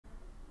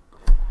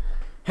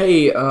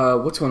Hey,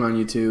 what's going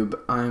on YouTube?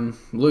 I'm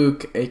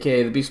Luke,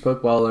 aka the Beast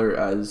Pokeballer,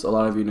 as a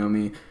lot of you know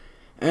me.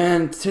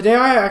 And today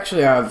I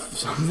actually have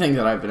something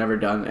that I've never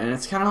done, and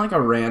it's kind of like a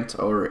rant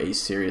or a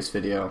serious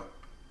video.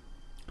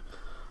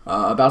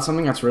 About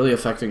something that's really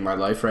affecting my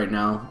life right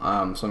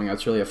now, something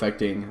that's really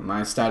affecting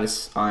my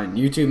status on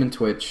YouTube and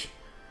Twitch,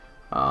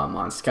 on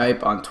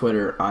Skype, on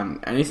Twitter, on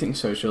anything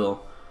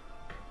social.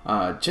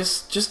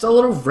 Just a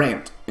little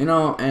rant, you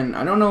know, and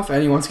I don't know if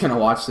anyone's gonna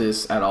watch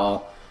this at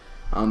all.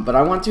 But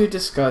I want to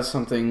discuss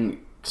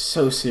something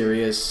so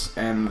serious,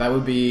 and that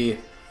would be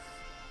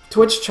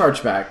Twitch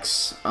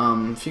chargebacks.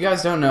 If you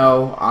guys don't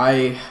know,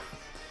 I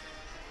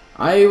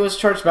was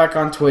charged back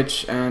on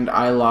Twitch, and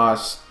I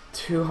lost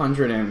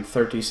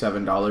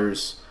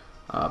 $237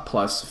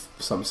 plus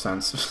some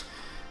cents.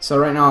 So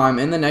right now I'm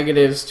in the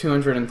negatives,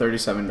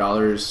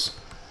 $237,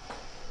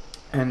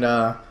 and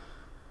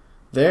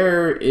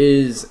there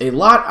is a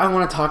lot I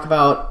want to talk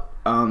about.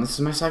 This is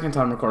my second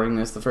time recording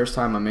this. The first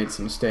time I made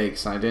some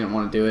mistakes and I didn't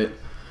want to do it.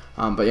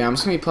 But yeah, I'm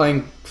just going to be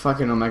playing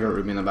fucking Omega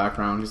Ruby in the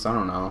background. Just, I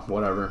don't know,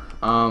 whatever.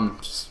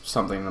 Just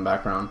something in the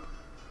background.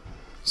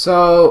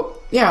 So,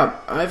 yeah,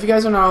 if you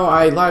guys don't know,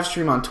 I live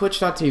stream on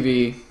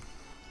twitch.tv.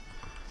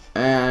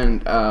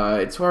 And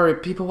it's where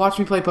people watch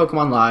me play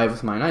Pokemon live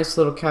with my nice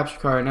little capture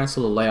card, nice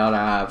little layout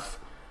I have.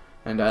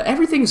 And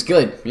everything's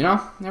good, you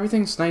know?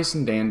 Everything's nice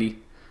and dandy.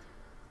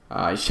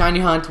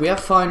 Shiny hunt, we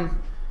have fun.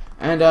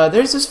 And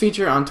there's this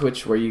feature on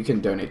Twitch where you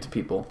can donate to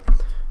people.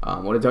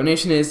 What a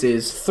donation is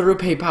through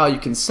PayPal. You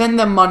can send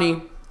them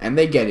money, and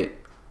they get it.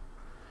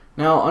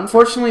 Now,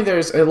 unfortunately,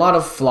 there's a lot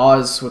of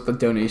flaws with the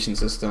donation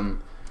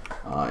system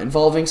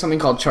involving something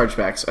called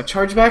chargebacks. A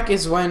chargeback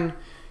is when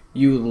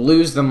you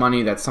lose the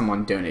money that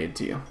someone donated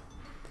to you.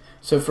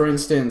 So, for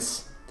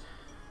instance,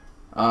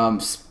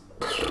 Bob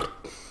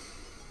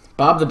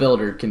the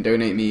Builder can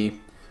donate me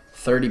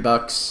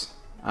 $30.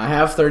 I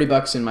have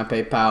 $30 in my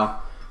PayPal.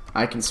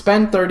 I can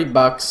spend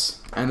 $30,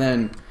 and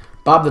then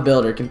Bob the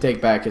Builder can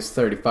take back his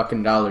 $30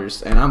 fucking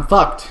dollars, and I'm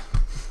fucked.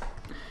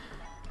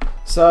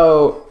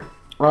 So,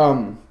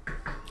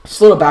 just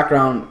a little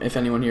background if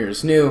anyone here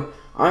is new.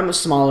 I'm a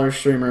smaller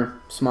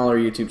streamer, smaller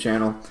YouTube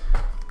channel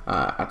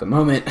at the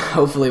moment.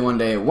 Hopefully one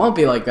day it won't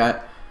be like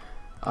that.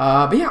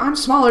 But yeah, I'm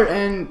smaller,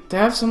 and to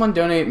have someone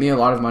donate me a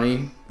lot of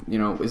money, you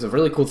know, is a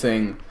really cool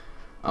thing.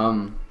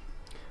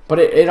 But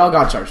it all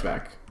got charged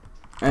back,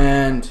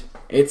 and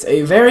it's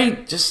a very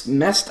just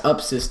messed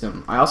up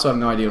system. I also have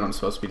no idea what I'm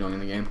supposed to be doing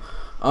in the game.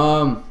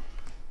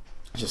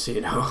 Just so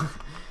you know.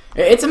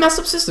 It's a messed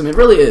up system. It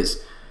really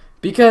is.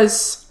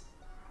 Because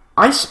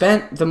I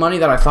spent the money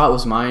that I thought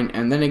was mine,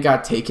 and then it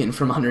got taken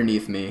from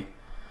underneath me.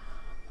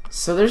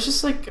 So there's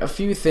just like a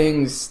few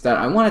things that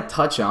I want to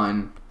touch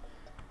on.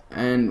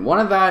 And one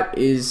of that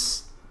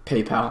is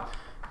PayPal.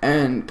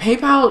 And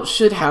PayPal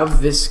should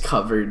have this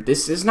covered.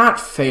 This is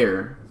not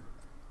fair.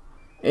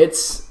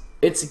 It's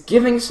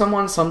giving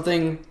someone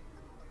something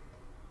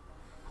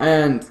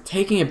and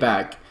taking it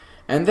back.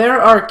 And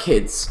there are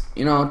kids,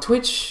 you know,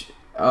 Twitch,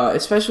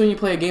 especially when you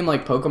play a game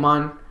like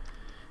Pokemon,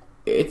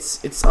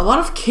 it's a lot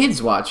of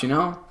kids watch, you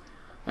know?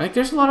 Like,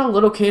 there's a lot of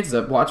little kids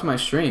that watch my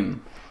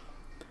stream.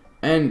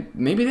 And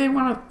maybe they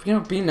want to, you know,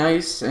 be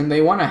nice, and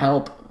they want to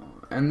help,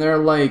 and they're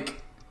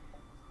like,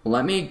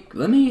 let me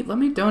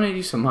donate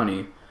you some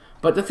money.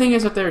 But the thing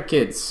is that they're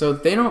kids, so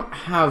they don't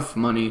have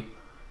money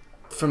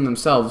from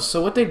themselves. So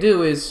what they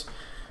do is,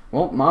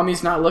 well,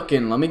 mommy's not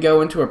looking, let me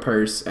go into her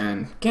purse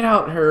and get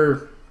out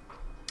her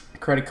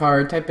credit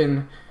card, type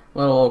in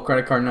little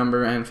credit card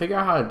number, and figure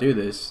out how to do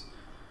this.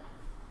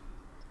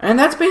 And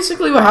that's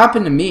basically what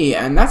happened to me,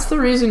 and that's the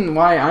reason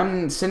why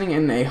I'm sitting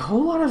in a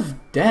whole lot of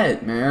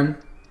debt, man.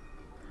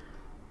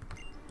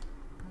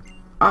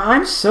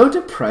 I'm so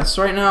depressed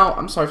right now.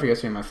 I'm sorry if you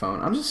guys hear my phone.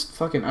 I'm just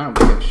fucking, I don't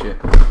give a shit.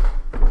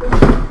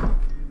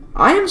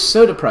 I am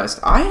so depressed.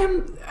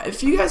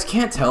 If you guys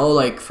can't tell,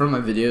 like, from my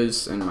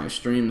videos and my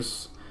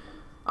streams,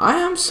 I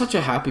am such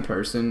a happy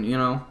person, you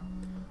know?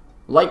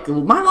 Like,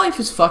 my life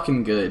is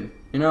fucking good,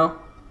 you know?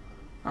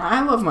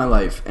 I love my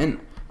life, and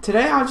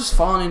today I've just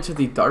fallen into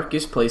the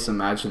darkest place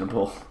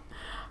imaginable.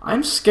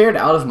 I'm scared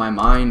out of my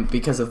mind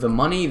because of the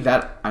money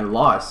that I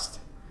lost.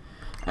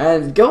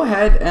 And go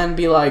ahead and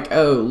be like,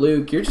 oh,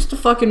 Luke, you're just a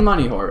fucking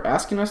money whore,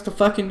 asking us to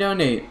fucking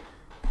donate.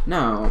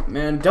 No,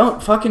 man,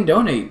 don't fucking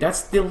donate.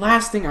 That's the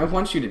last thing I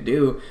want you to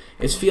do,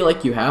 is feel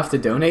like you have to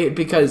donate,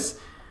 because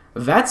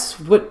that's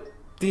what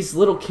these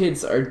little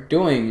kids are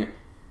doing.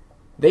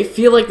 They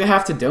feel like they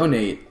have to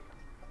donate.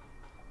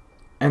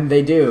 And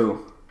they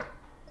do.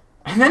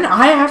 And then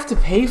I have to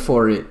pay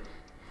for it.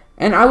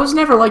 And I was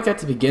never like that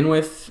to begin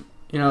with.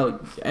 You know,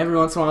 every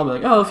once in a while I'll be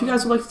like, oh, if you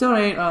guys would like to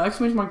donate,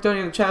 exclamation mark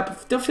donate in the chat,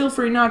 but feel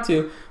free not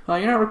to.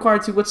 You're not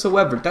required to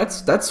whatsoever.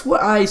 That's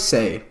what I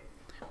say.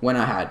 When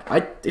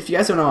if you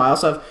guys don't know, I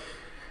also have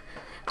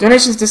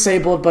donations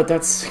disabled, but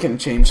that's gonna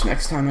change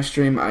next time I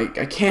stream. I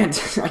can't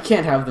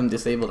have them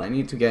disabled. I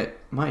need to get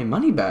my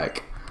money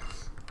back.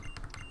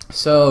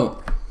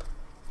 So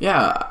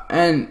yeah,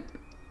 and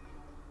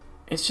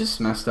it's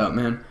just messed up,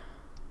 man.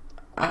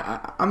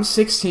 I'm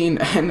 16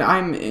 and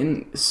I'm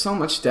in so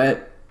much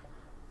debt,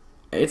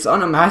 It's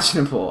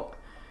unimaginable.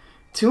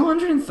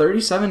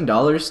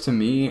 $237 to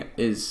me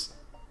is...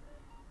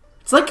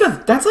 that's like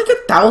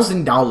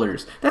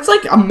 $1,000. That's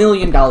like $1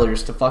 million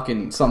to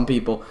fucking some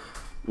people.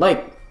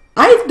 Like,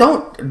 I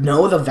don't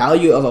know the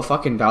value of a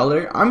fucking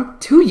dollar. I'm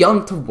too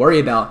young to worry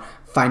about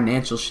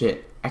financial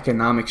shit,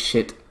 economic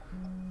shit.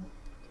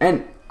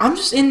 And I'm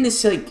just in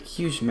this, like,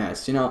 huge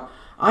mess, you know?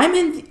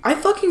 I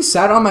fucking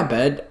sat on my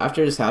bed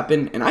after this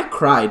happened, and I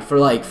cried for,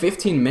 like,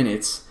 15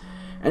 minutes.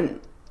 And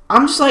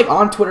I'm just, like,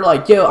 on Twitter,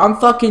 like, yo, I'm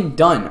fucking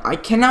done. I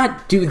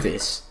cannot do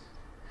this.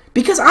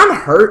 Because I'm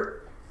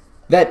hurt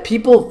that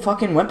people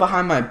fucking went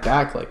behind my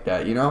back like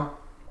that, you know?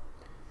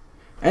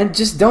 And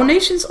just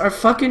donations are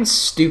fucking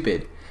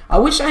stupid. I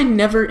wish I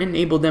never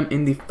enabled them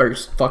in the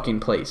first fucking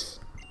place.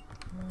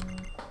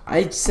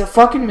 It's a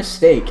fucking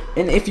mistake.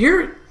 And if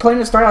you're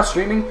planning to start out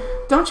streaming,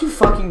 don't you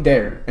fucking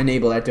dare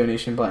enable that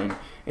donation button.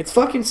 It's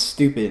fucking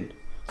stupid.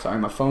 Sorry,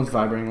 my phone's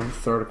vibrating. Let me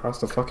throw it across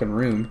the fucking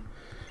room.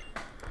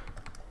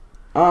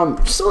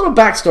 Just a little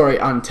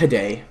backstory on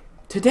today.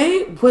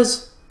 Today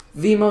was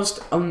the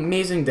most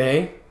amazing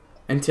day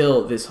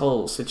until this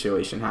whole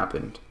situation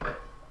happened.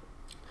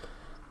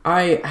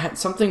 I had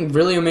something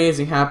really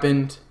amazing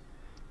happened.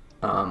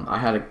 I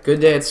had a good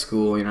day at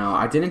school, you know.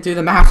 I didn't do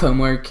the math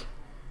homework.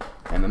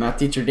 And the math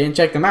teacher didn't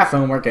check the math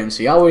homework, and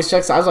she always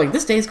checks. I was like,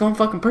 this day's going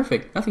fucking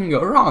perfect. Nothing can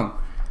go wrong.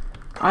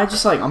 I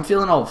just, like, I'm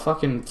feeling all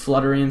fucking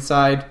fluttery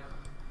inside.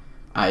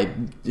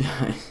 And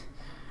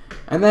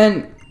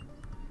then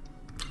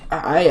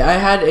I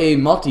had a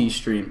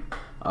multi-stream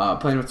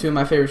playing with two of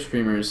my favorite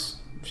streamers.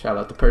 Shout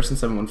out to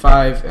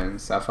Person715 and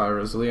Sapphire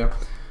Rosalia.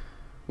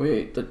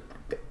 The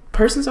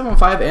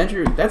Person715,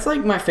 Andrew, that's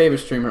like my favorite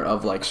streamer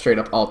of, like, straight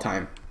up all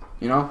time.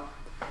 You know?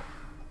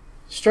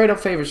 Straight up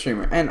favorite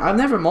streamer. And I've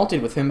never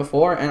multied with him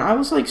before, and I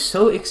was, like,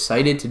 so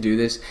excited to do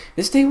this.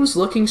 This day was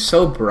looking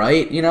so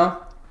bright, you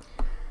know?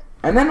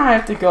 And then I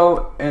have to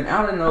go, and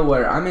out of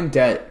nowhere, I'm in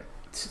debt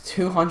to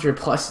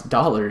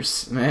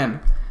 $200+,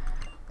 man.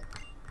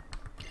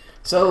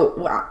 So,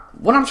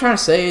 what I'm trying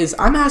to say is,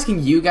 I'm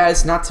asking you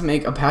guys not to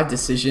make a bad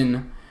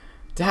decision,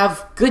 to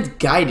have good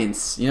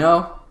guidance, you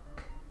know?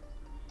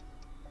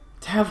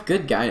 To have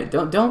good guidance.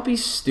 Don't be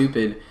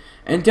stupid.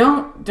 And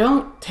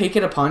don't take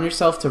it upon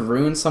yourself to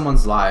ruin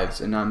someone's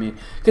lives, and not me.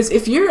 Because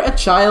if you're a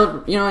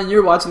child, you know, and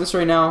you're watching this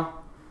right now,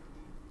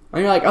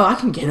 and you're like, oh, I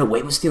can get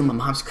away with stealing my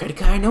mom's credit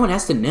card, no one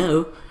has to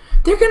know.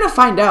 They're gonna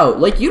find out.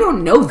 Like, you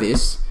don't know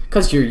this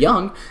because you're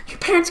young. Your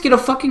parents get a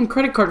fucking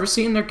credit card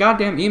receipt in their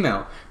goddamn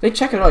email. They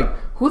check it, like,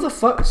 who the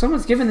fuck?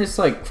 Someone's giving this,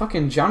 like,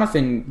 fucking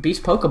Jonathan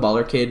Beast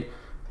Pokeballer kid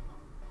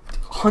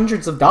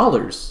hundreds of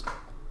dollars.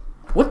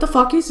 What the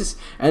fuck is this?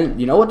 And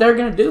you know what they're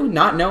gonna do?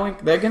 Not knowing,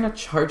 they're gonna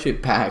charge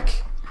it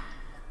back.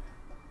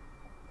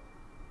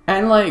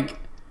 And, like,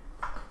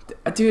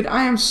 dude,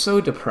 I am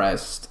so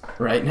depressed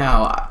right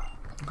now.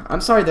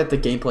 I'm sorry that the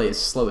gameplay is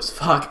slow as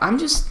fuck.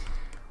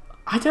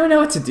 I don't know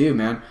what to do,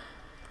 man.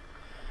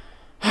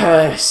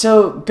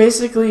 So,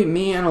 basically,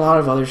 me and a lot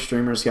of other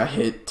streamers got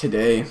hit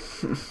today.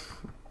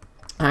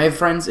 I have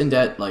friends in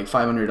debt, like,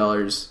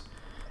 $500.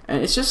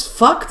 And it's just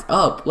fucked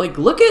up. Like,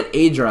 look at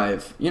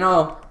A-Drive. You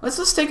know, let's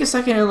just take a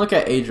second and look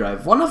at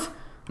A-Drive. One of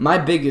my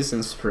biggest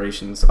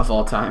inspirations of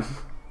all time.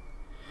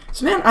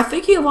 So, man, I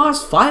think he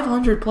lost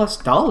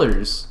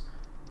 $500+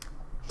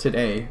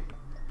 today.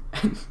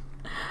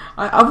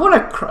 I want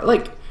to cry.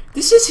 Like,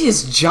 this is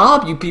his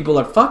job you people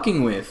are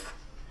fucking with.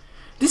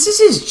 This is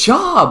his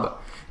job.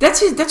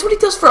 That's what he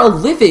does for a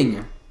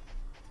living.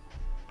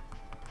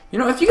 You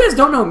know, if you guys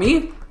don't know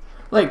me,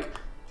 like,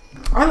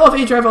 I love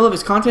A-Drive, I love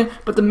his content,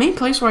 but the main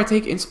place where I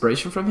take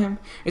inspiration from him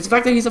is the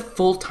fact that he's a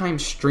full-time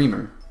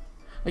streamer.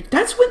 Like,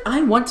 that's what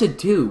I want to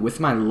do with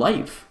my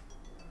life.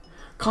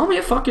 Call me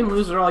a fucking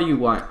loser all you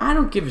want. I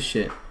don't give a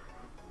shit.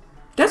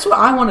 That's what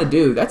I want to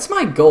do. That's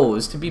my goal,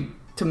 is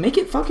to make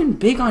it fucking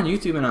big on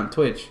YouTube and on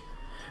Twitch.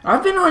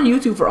 I've been on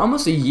YouTube for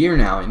almost a year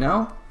now, you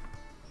know?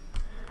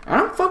 And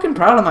I'm fucking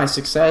proud of my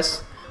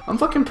success. I'm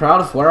fucking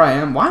proud of where I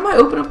am. Why am I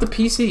opening up the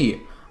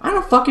PC? I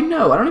don't fucking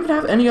know. I don't even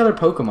have any other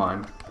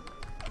Pokemon.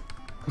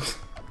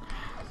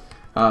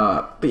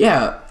 But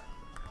yeah,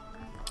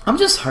 I'm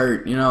just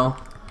hurt, you know.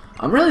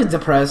 I'm really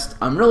depressed,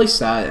 I'm really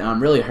sad, and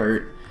I'm really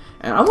hurt.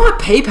 And I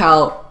want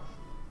PayPal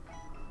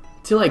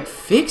to, like,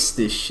 fix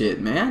this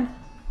shit, man.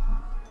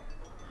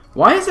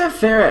 Why is that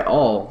fair at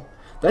all?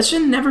 That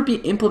should never be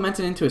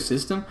implemented into a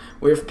system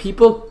where if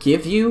people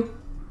give you,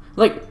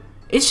 like,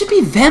 it should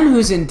be them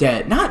who's in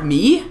debt, not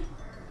me.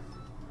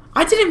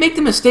 I didn't make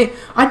the mistake.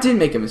 I did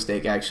make a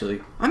mistake,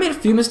 actually. I made a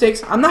few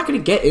mistakes. I'm not going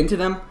to get into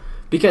them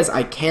because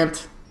I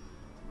can't.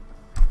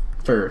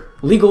 For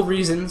legal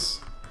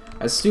reasons,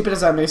 as stupid as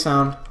that may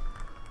sound,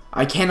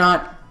 I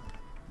cannot.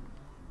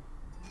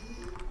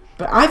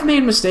 But I've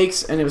made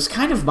mistakes, and it was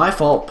kind of my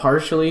fault,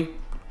 partially,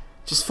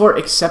 just for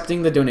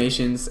accepting the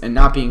donations and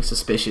not being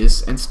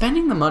suspicious and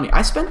spending the money.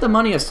 I spent the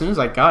money as soon as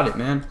I got it,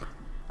 man.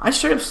 I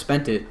straight up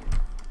spent it.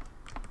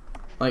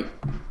 Like,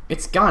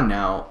 it's gone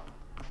now,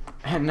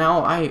 and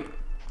now I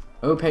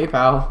owe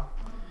PayPal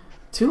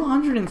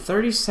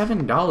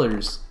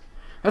 $237.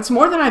 That's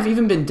more than I've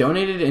even been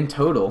donated in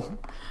total.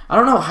 I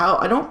don't know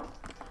how.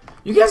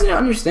 You guys need to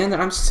understand that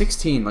I'm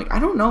 16. Like, I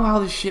don't know how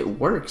this shit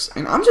works.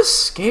 And I'm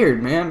just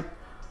scared, man.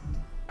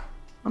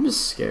 I'm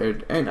just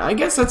scared. And I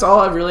guess that's all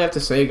I really have to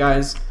say,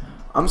 guys.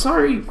 I'm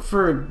sorry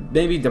for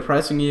maybe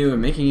depressing you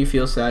and making you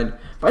feel sad.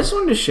 But I just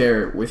wanted to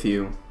share with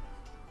you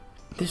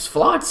this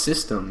flawed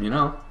system, you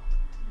know?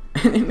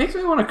 And it makes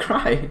me want to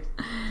cry.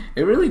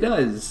 It really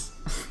does.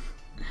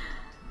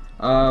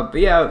 But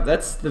yeah,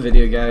 that's the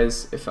video,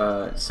 guys. If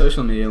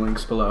social media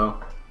links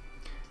below.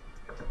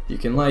 You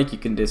can like, you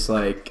can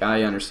dislike.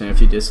 I understand if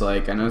you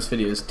dislike. I know this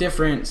video is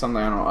different,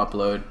 something I don't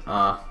upload,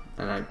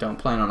 and I don't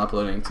plan on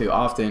uploading too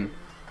often.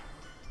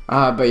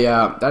 But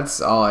yeah,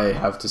 that's all I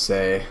have to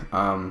say.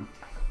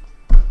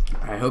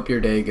 I hope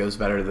your day goes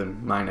better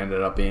than mine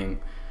ended up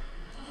being.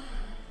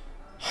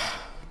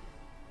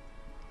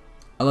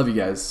 I love you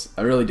guys.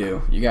 I really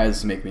do. You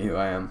guys make me who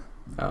I am.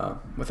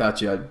 Without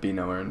you, I'd be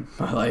nowhere in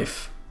my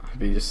life. I'd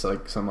be just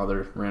like some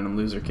other random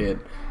loser kid.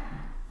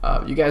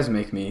 You guys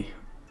make me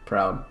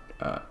proud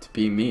to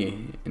be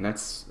me, and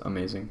that's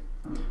amazing.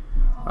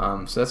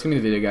 So that's gonna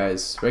be the video,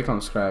 guys. Rate,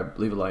 comment, subscribe,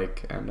 leave a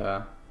like, and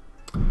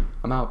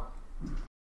I'm out.